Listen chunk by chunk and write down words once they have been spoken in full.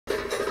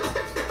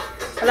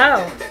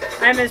Hello,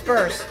 I'm Ms.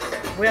 Burse.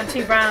 We're on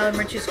Team Brown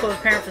Elementary School's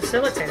Parent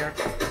Facilitator.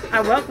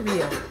 I welcome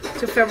you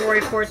to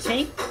February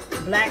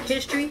 14th, Black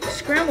History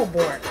Scramble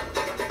Board.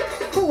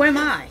 Who am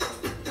I?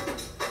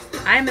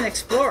 I am an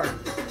explorer.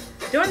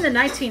 During the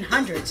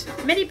 1900s,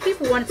 many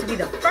people wanted to be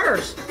the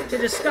first to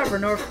discover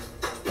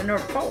the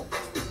North Pole.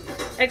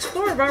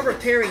 Explorer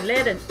Robert Peary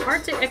led an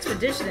Arctic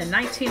expedition in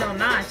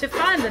 1909 to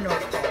find the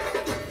North Pole.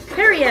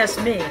 Peary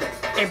asked me,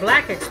 a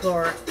black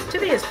explorer, to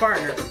be his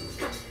partner.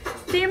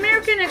 The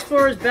American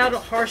explorers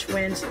battled harsh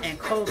winds and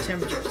cold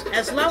temperatures,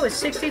 as low as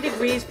 60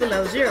 degrees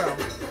below zero.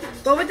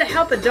 But with the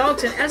help of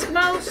dogs and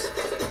Eskimos,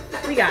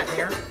 we got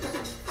there.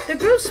 The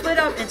group split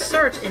up and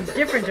searched in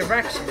different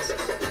directions.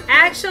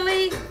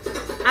 Actually,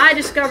 I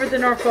discovered the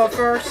North Pole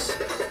first,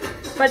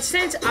 but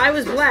since I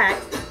was black,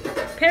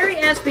 Peary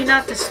asked me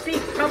not to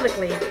speak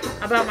publicly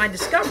about my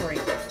discovery.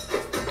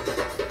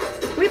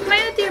 We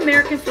planted the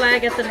American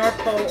flag at the North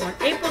Pole on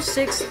April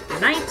 6,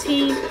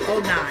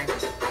 1909.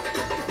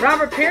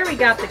 Robert Peary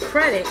got the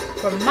credit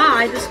for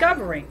my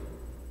discovery.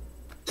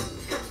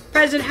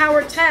 President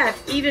Howard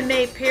Taft even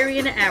made Peary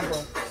an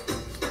admiral.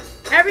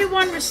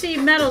 Everyone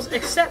received medals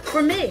except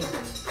for me.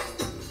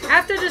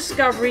 After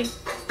discovery,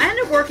 I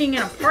ended up working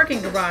in a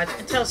parking garage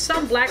until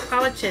some black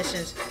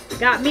politicians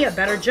got me a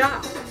better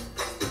job.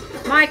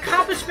 My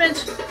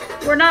accomplishments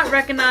were not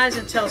recognized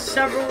until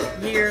several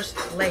years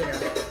later.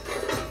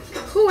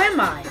 Who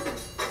am I?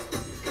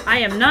 I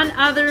am none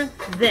other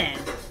than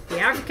the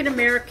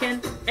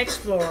African-American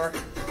explorer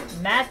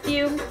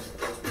Matthew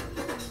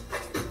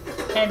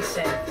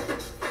Henson.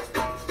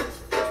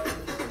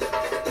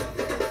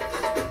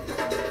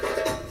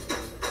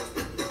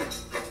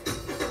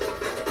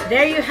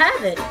 There you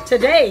have it,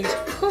 today's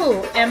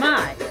Who Am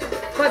I?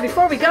 But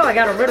before we go, I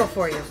got a riddle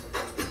for you.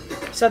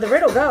 So the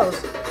riddle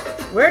goes,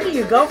 where do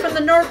you go from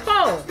the North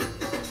Pole?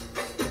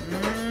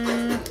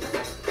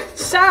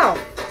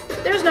 South.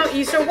 There's no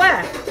east or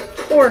west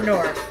or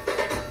north.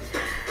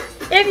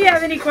 If you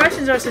have any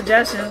questions or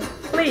suggestions,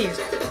 please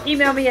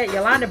email me at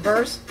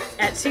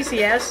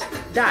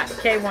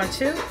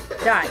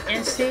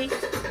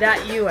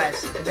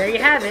yolandaburse@ccs.k12.nc.us. There you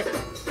have it.